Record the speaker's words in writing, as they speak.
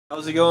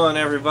How's it going,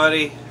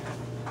 everybody?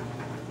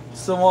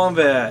 It's the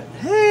Wombat.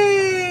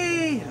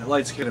 Hey! The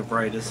light's kind of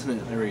bright, isn't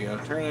it? There we go.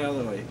 Turn it out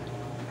of the way.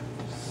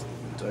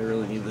 Do I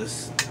really need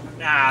this?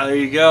 Ah, there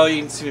you go.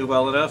 You can see me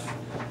well enough.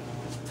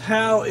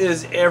 How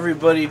is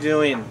everybody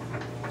doing?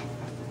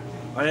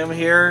 I am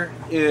here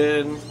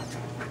in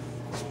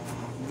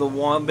the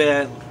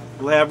Wombat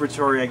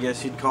laboratory, I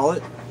guess you'd call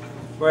it,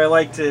 where I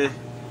like to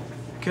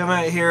come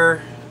out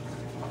here,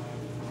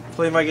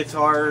 play my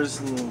guitars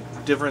and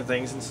different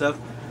things and stuff.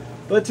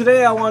 But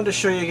today I wanted to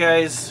show you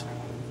guys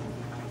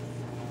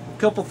a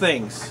couple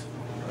things.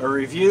 A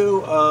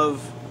review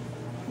of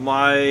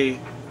my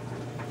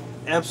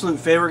absolute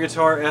favorite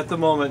guitar at the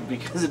moment,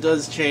 because it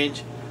does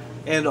change,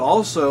 and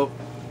also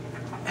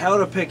how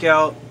to pick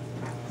out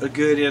a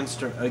good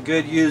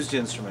used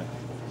instrument.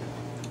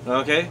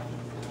 Okay?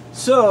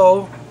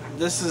 So,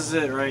 this is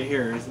it right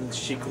here. Isn't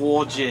she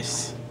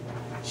gorgeous?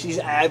 She's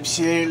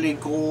absolutely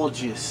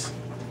gorgeous.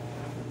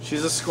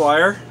 She's a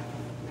Squier.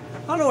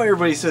 I don't know why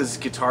everybody says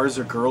guitars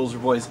are girls or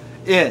boys.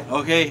 It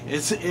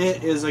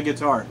is a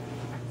guitar.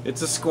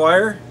 It's a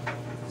Squier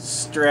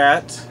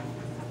Strat,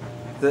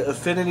 the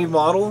Affinity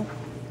model.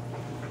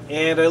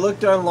 And I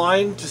looked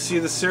online to see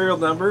the serial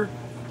number.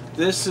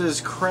 This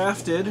is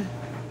crafted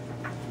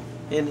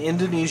in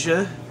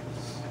Indonesia.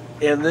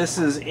 And this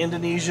is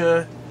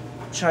Indonesia,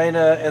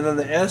 China, and then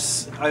the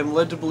S, I'm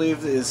led to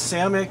believe, is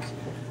Samick.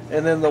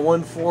 And then the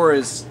 1-4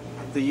 is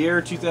the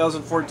year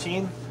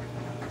 2014.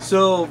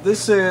 So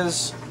this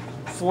is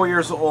 4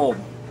 years old.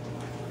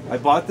 I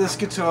bought this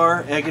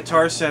guitar at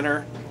Guitar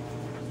Center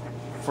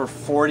for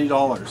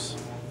 $40.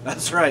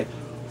 That's right,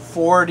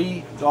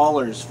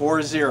 $40,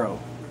 40.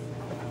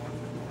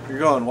 You're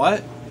going,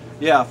 what?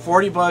 Yeah,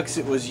 40 bucks.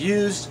 It was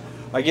used.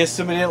 I guess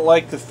somebody didn't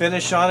like the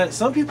finish on it.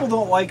 Some people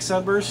don't like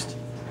sunburst.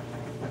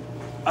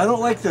 I don't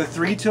like the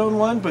 3-tone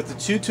one, but the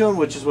 2-tone,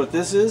 which is what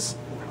this is,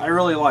 I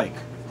really like.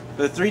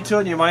 The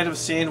 3-tone you might have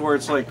seen where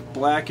it's like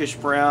blackish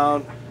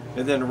brown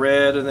and then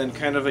red and then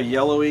kind of a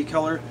yellowy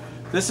color.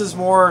 This is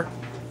more,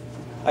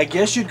 I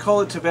guess you'd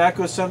call it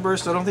tobacco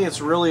sunburst. I don't think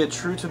it's really a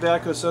true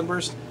tobacco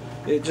sunburst.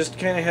 It just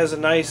kind of has a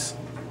nice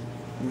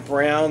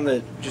brown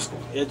that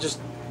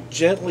just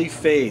gently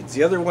fades.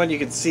 The other one you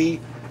can see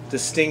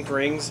distinct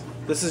rings.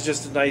 This is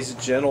just a nice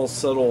gentle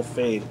subtle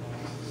fade.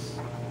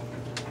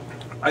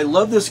 I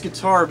love this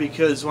guitar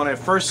because when I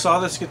first saw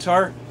this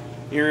guitar,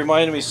 it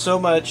reminded me so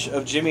much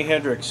of Jimi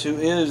Hendrix, who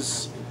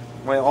is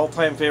my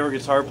all-time favorite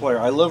guitar player.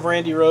 I love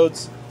Randy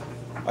Rhoads.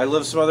 I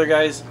love some other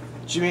guys.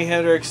 Jimi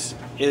Hendrix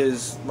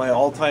is my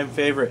all-time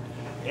favorite.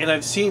 And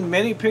I've seen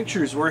many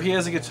pictures where he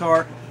has a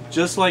guitar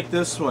just like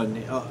this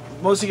one.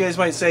 Most of you guys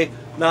might say,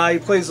 nah, he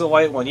plays the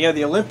white one. Yeah,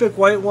 the Olympic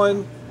white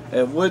one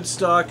at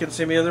Woodstock and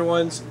some of the other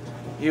ones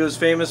he was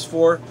famous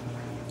for.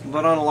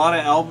 But on a lot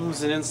of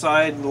albums and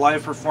inside and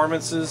live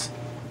performances,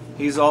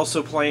 he's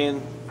also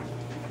playing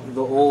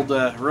the old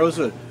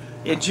Rosewood.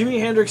 And Jimi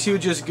Hendrix, he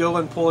would just go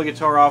and pull a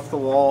guitar off the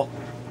wall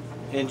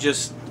and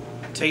just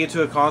take it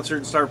to a concert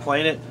and start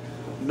playing it.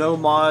 No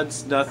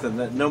mods, nothing.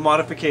 No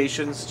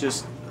modifications,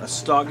 just a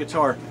stock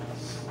guitar.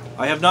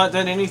 I have not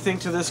done anything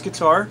to this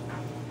guitar,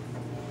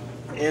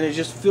 and it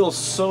just feels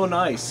so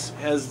nice. It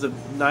has the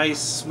nice,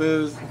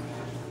 smooth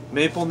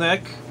maple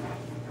neck.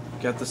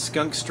 Got the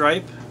skunk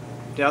stripe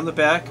down the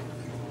back.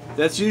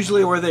 That's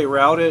usually where they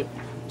route it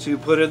to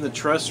put in the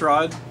truss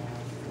rod.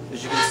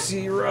 As you can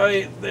see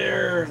right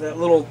there, that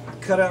little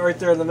cutout right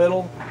there in the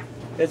middle,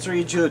 that's where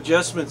you do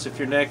adjustments if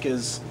your neck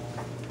is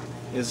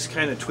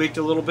kind of tweaked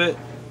a little bit.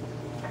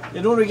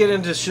 In order to get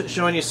into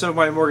showing you some of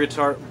my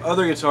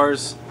other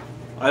guitars,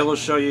 I will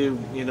show you,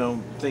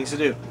 things to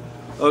do.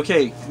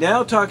 Okay,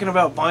 now talking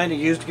about buying a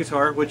used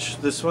guitar, which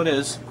this one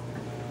is.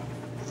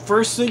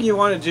 First thing you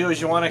want to do is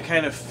you want to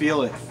kind of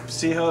feel it.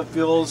 See how it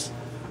feels.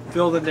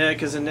 Feel the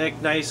neck. Is the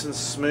neck nice and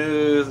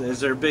smooth? Is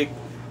there big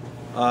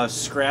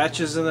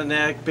scratches in the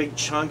neck, big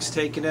chunks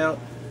taken out?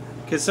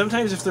 Because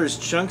sometimes if there's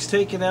chunks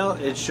taken out,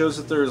 it shows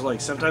that there's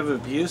like some type of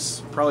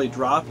abuse, probably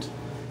dropped.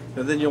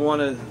 And then you'll want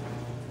to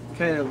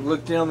kind of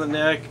look down the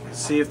neck,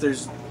 see if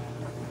there's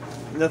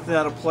nothing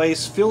out of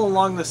place. Feel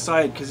along the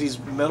side, because these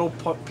metal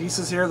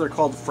pieces here, they're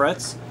called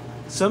frets.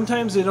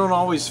 Sometimes they don't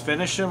always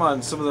finish them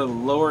on some of the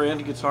lower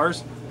end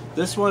guitars.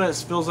 This one, it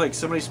feels like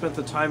somebody spent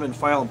the time and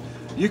filed them.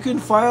 You can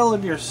file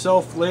them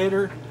yourself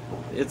later.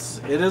 It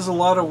is a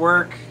lot of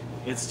work.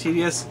 It's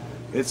tedious.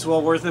 It's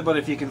well worth it, but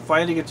if you can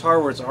find a guitar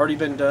where it's already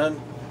been done,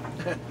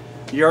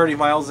 you're already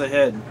miles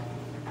ahead.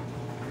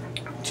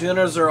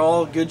 Tuners are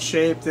all good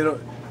shape.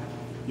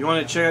 You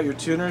want to check out your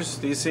tuners,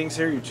 these things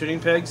here, your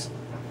tuning pegs,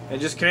 and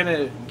just kind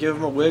of give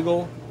them a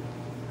wiggle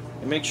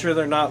and make sure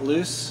they're not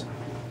loose.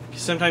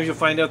 Sometimes you'll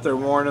find out they're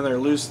worn and they're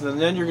loose, and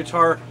then your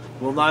guitar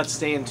will not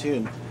stay in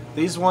tune.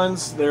 These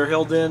ones, they're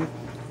held in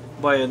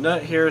by a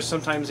nut here.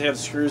 Sometimes they have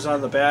screws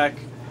on the back,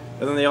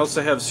 and then they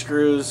also have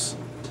screws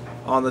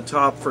on the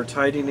top for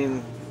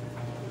tightening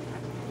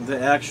the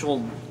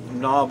actual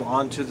knob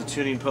onto the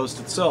tuning post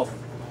itself.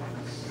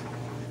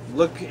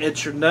 Look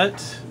at your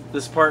nut.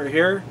 This part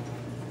here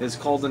is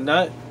called the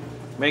nut.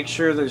 Make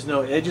sure there's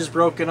no edges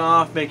broken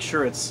off. Make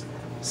sure it's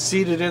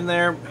seated in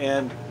there.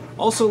 And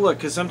also look,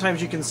 because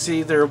sometimes you can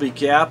see there will be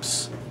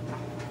gaps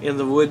in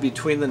the wood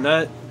between the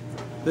nut.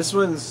 This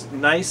one's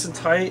nice and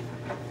tight.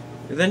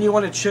 And then you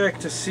want to check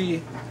to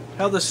see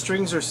how the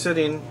strings are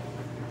sitting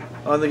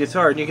on the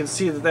guitar, and you can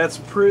see that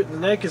the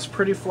neck is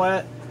pretty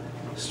flat.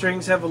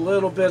 Strings have a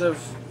little bit of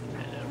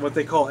what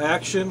they call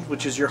action,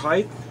 which is your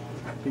height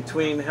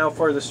between how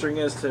far the string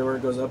is to where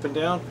it goes up and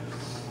down.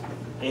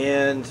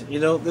 And you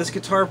know, this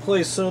guitar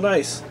plays so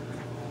nice.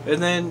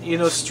 And then, you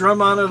know,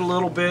 strum on it a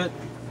little bit,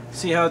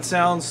 see how it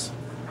sounds.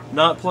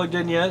 Not plugged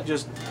in yet,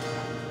 just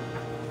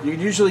you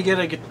can usually get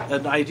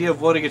an idea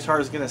of what a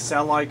guitar is going to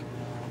sound like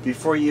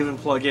before you even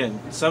plug in.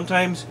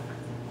 Sometimes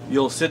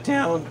you'll sit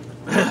down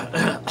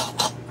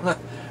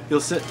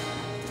you'll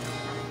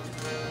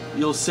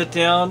sit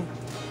down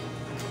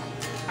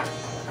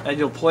and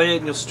you'll play it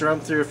and you'll strum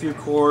through a few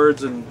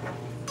chords and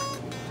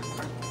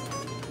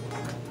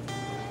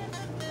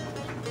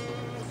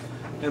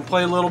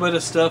play a little bit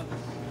of stuff,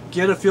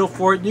 get a feel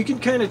for it. You can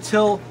kind of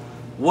tell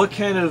what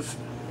kind of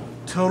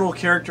tonal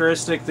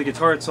characteristic the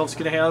guitar itself is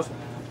going to have.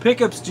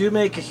 Pickups do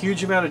make a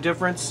huge amount of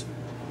difference.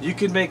 You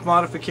can make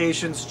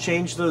modifications,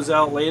 change those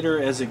out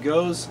later as it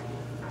goes,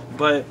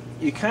 but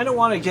you kind of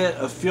want to get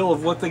a feel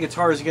of what the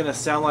guitar is going to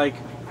sound like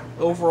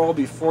overall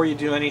before you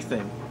do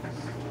anything.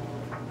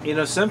 You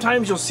know,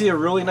 sometimes you'll see a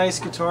really nice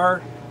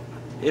guitar.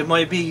 It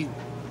might be,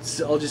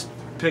 I'll just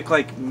pick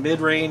like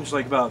mid-range,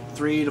 like about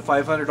 $300 to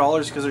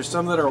 $500, because there's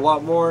some that are a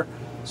lot more,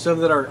 some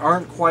that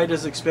aren't quite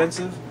as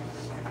expensive.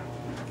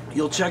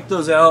 You'll check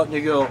those out and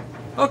you go,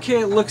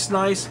 okay, it looks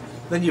nice.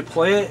 Then you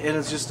play it and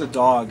it's just a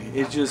dog.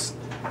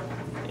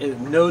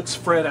 Notes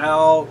spread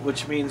out,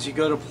 which means you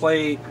go to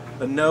play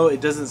a note, it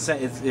doesn't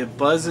sound, it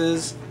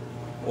buzzes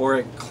or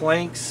it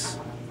clanks,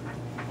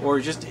 or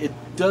just it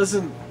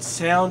doesn't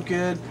sound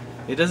good.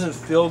 It doesn't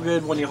feel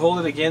good. When you hold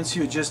it against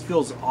you, it just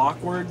feels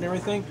awkward and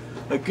everything.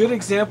 A good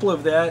example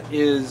of that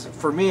is,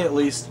 for me at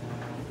least,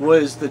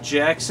 was the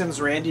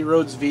Jackson's Randy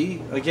Rhoads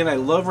V. Again, I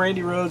love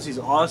Randy Rhoads. He's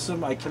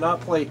awesome. I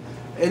cannot play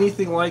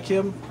anything like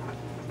him.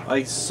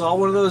 I saw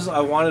one of those.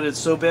 I wanted it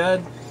so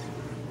bad.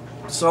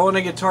 Saw one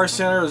at Guitar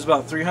Center. It was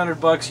about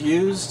 $300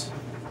 used.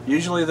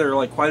 Usually they're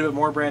like quite a bit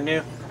more brand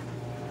new.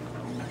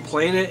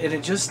 Played it and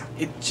it just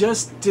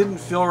didn't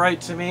feel right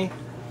to me.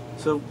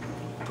 So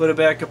put it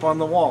back up on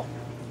the wall.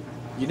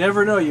 You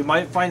never know. You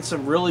might find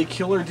some really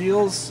killer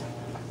deals.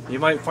 You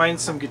might find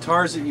some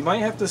guitars that you might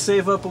have to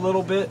save up a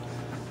little bit.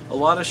 A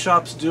lot of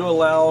shops do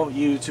allow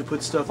you to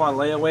put stuff on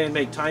layaway and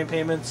make time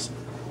payments,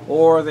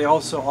 or they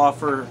also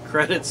offer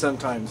credit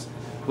sometimes,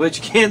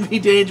 which can be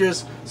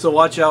dangerous, so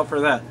watch out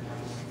for that.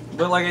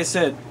 But like I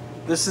said,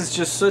 this is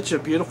just such a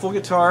beautiful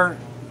guitar.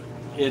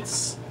 It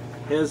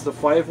has the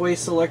 5-way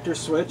selector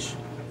switch.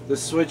 The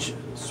switch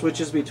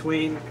switches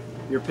between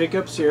your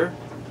pickups here.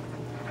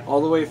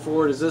 All the way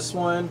forward is this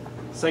one.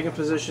 Second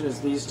position is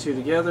these two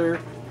together.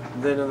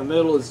 And then in the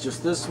middle is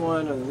just this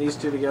one, and then these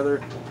two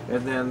together,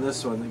 and then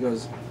this one. It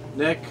goes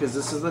neck, because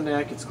this is the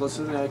neck, it's close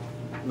to the neck.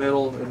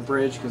 Middle, and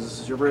bridge, because this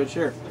is your bridge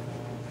here.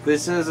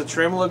 This is a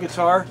tremolo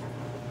guitar.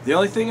 The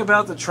only thing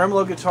about the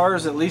tremolo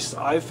guitars, at least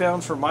I've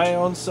found for my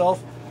own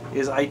self,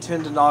 is I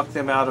tend to knock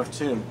them out of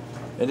tune.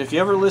 And if you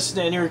ever listen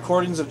to any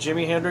recordings of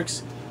Jimi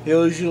Hendrix,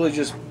 he'll usually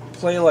just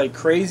play like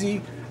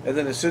crazy, and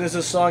then as soon as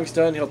the song's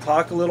done, he'll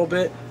talk a little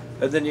bit,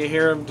 and then you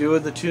hear him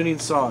doing the tuning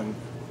song.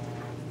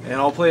 And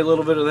I'll play a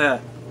little bit of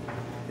that.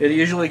 It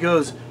usually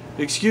goes,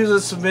 "Excuse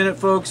us a minute,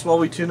 folks, while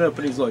we tune up,"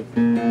 and he's like...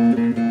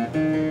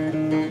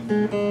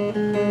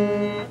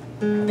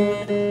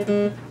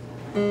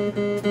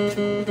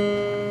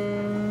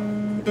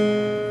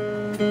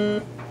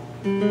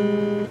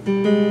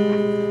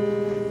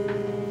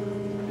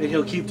 And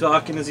he'll keep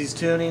talking as he's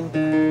tuning.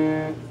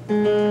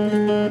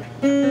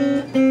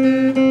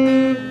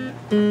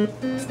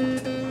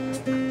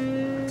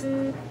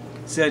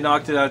 See, I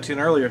knocked it out of tune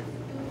earlier.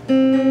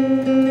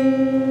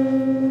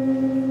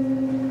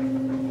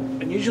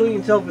 And usually you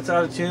can tell if it's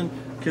out of tune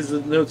because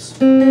the notes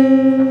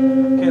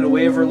kind of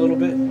waver a little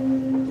bit.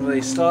 When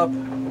they stop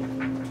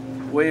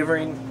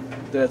wavering,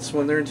 that's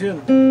when they're in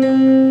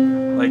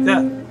tune. Like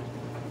that.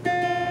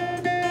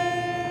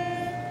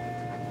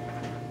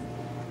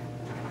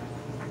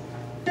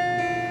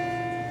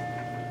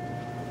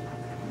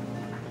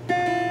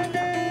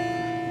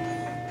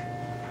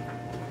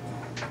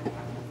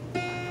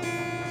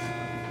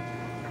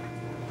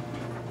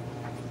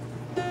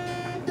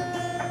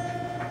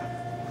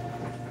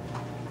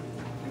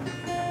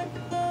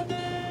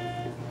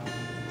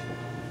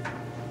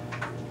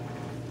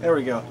 There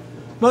we go.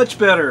 Much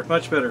better,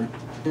 much better.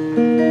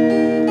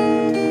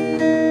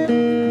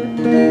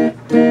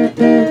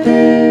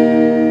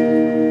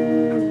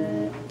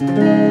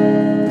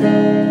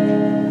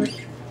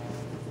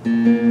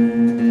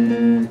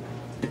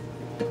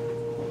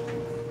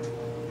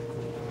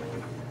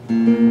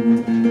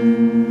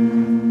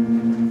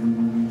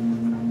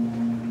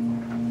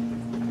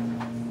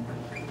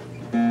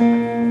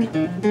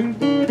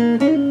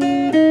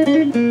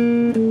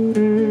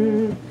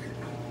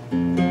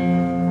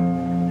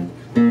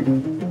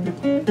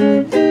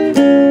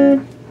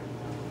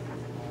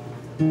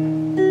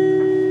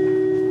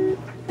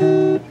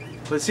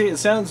 But see, it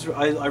sounds,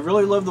 I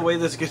really love the way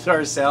this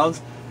guitar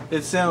sounds.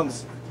 It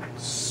sounds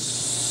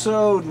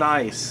so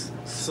nice.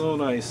 So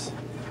nice.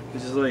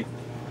 It's just like...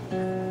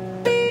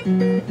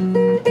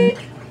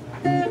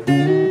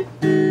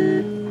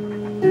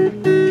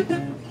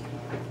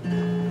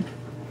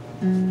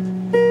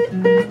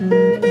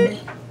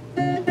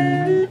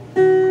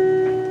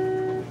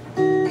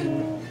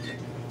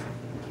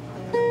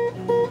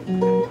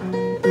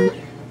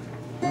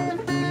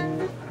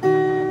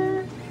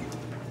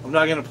 I'm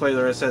not going to play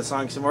the rest of that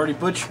song because I'm already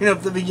butchering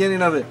up the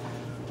beginning of it.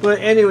 But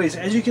anyways,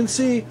 as you can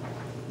see,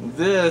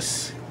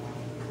 this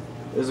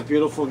is a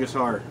beautiful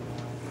guitar.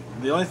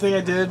 The only thing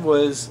I did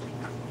was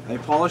I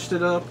polished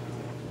it up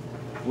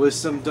with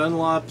some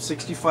Dunlop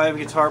 65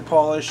 guitar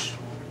polish,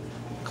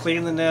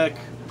 cleaned the neck,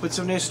 put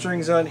some new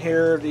strings on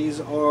here.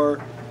 These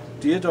are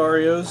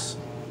Diodarios,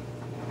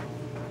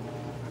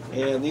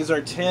 and these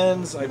are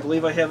 10s. I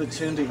believe I have it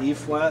tuned to E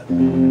flat.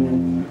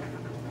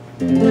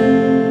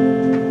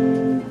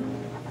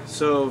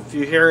 So if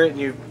you hear it and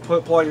you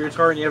pull out your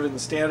guitar and you have it in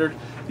standard,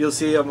 you'll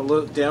see I'm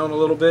down a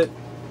little bit.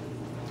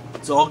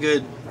 It's all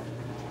good.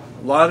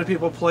 A lot of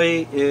people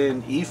play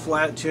in E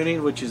flat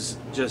tuning, which is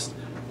just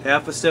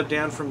half a step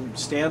down from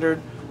standard.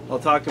 I'll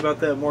talk about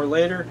that more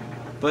later.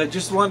 But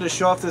just wanted to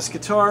show off this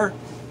guitar.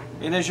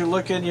 And as you're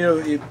looking,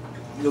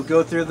 you'll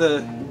go through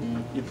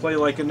you play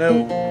like a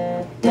note,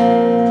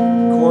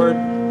 chord,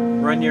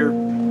 run your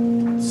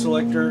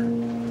selector,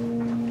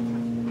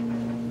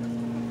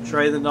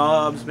 try the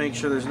knobs, make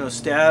sure there's no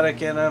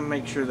static in them,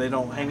 make sure they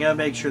don't hang up,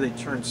 make sure they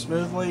turn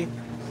smoothly.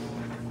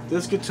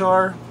 This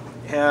guitar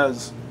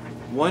has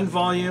 1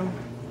 volume,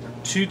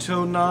 2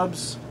 tone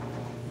knobs,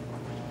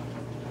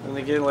 and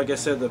again, like I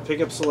said, the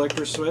pickup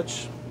selector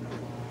switch.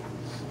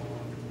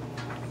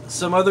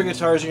 Some other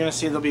guitars you're going to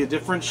see, there'll be a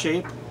different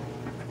shape.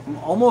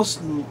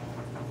 Almost,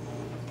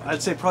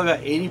 I'd say probably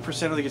about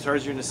 80% of the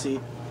guitars you're going to see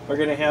are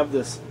going to have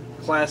this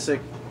classic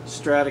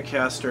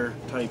Stratocaster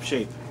type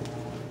shape,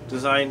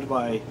 designed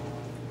by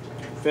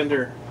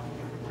Fender,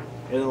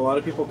 and a lot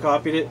of people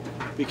copied it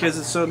because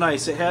it's so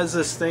nice. It has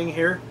this thing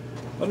here.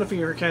 I don't know if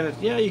you can kind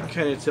of, yeah, you can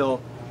kind of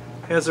tell.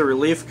 It has a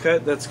relief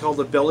cut that's called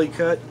a belly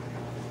cut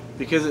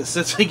because it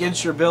sits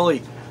against your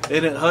belly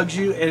and it hugs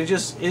you, and it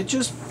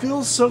just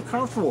feels so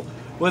comfortable.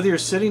 Whether you're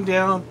sitting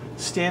down,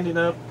 standing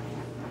up,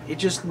 it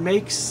just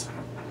makes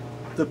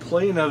the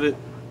playing of it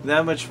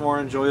that much more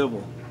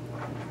enjoyable.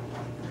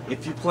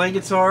 If you play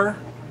guitar,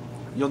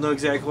 you'll know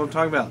exactly what I'm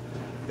talking about.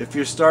 If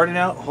you're starting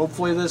out,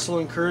 hopefully this will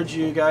encourage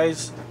you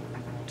guys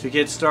to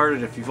get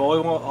started. If you've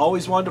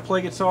always wanted to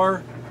play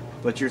guitar,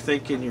 but you're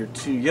thinking you're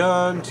too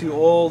young, too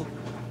old,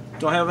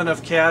 don't have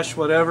enough cash,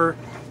 whatever,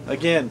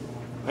 again,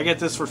 I get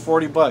this for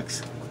 40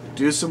 bucks.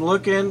 Do some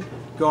looking,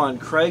 go on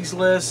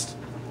Craigslist,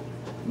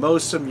 mow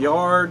some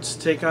yards,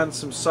 take on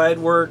some side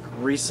work,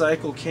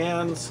 recycle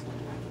cans,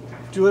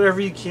 do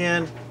whatever you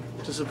can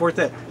to support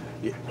that.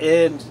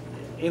 And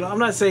I'm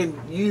not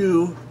saying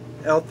you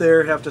out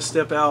there have to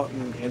step out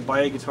and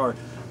buy a guitar.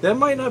 That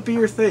might not be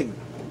your thing.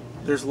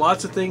 There's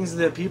lots of things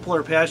that people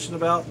are passionate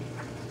about.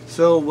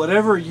 So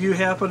whatever you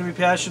happen to be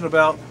passionate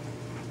about,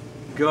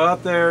 go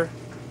out there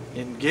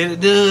and get it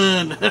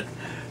done.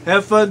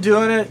 Have fun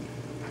doing it.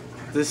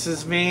 This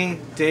is me,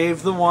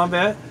 Dave the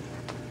Wombat.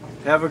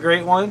 Have a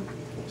great one.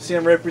 See,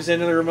 I'm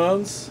representing the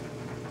Ramones.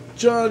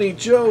 Johnny,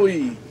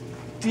 Joey,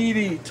 Dee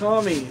Dee,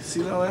 Tommy.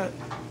 See all that?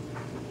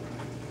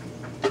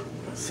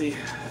 Let's see.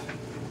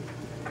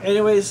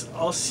 Anyways,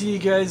 I'll see you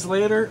guys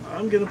later.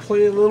 I'm going to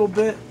play a little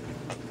bit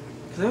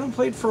because I haven't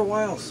played for a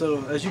while,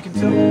 so as you can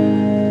tell.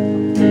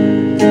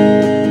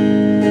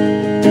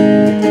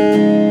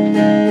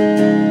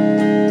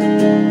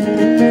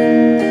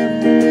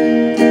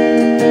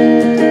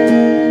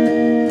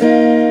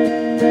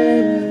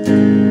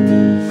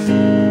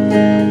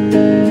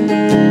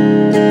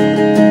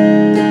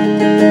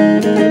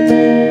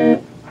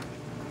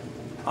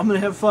 I'm going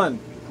to have fun.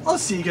 I'll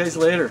see you guys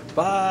later.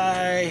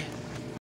 Bye.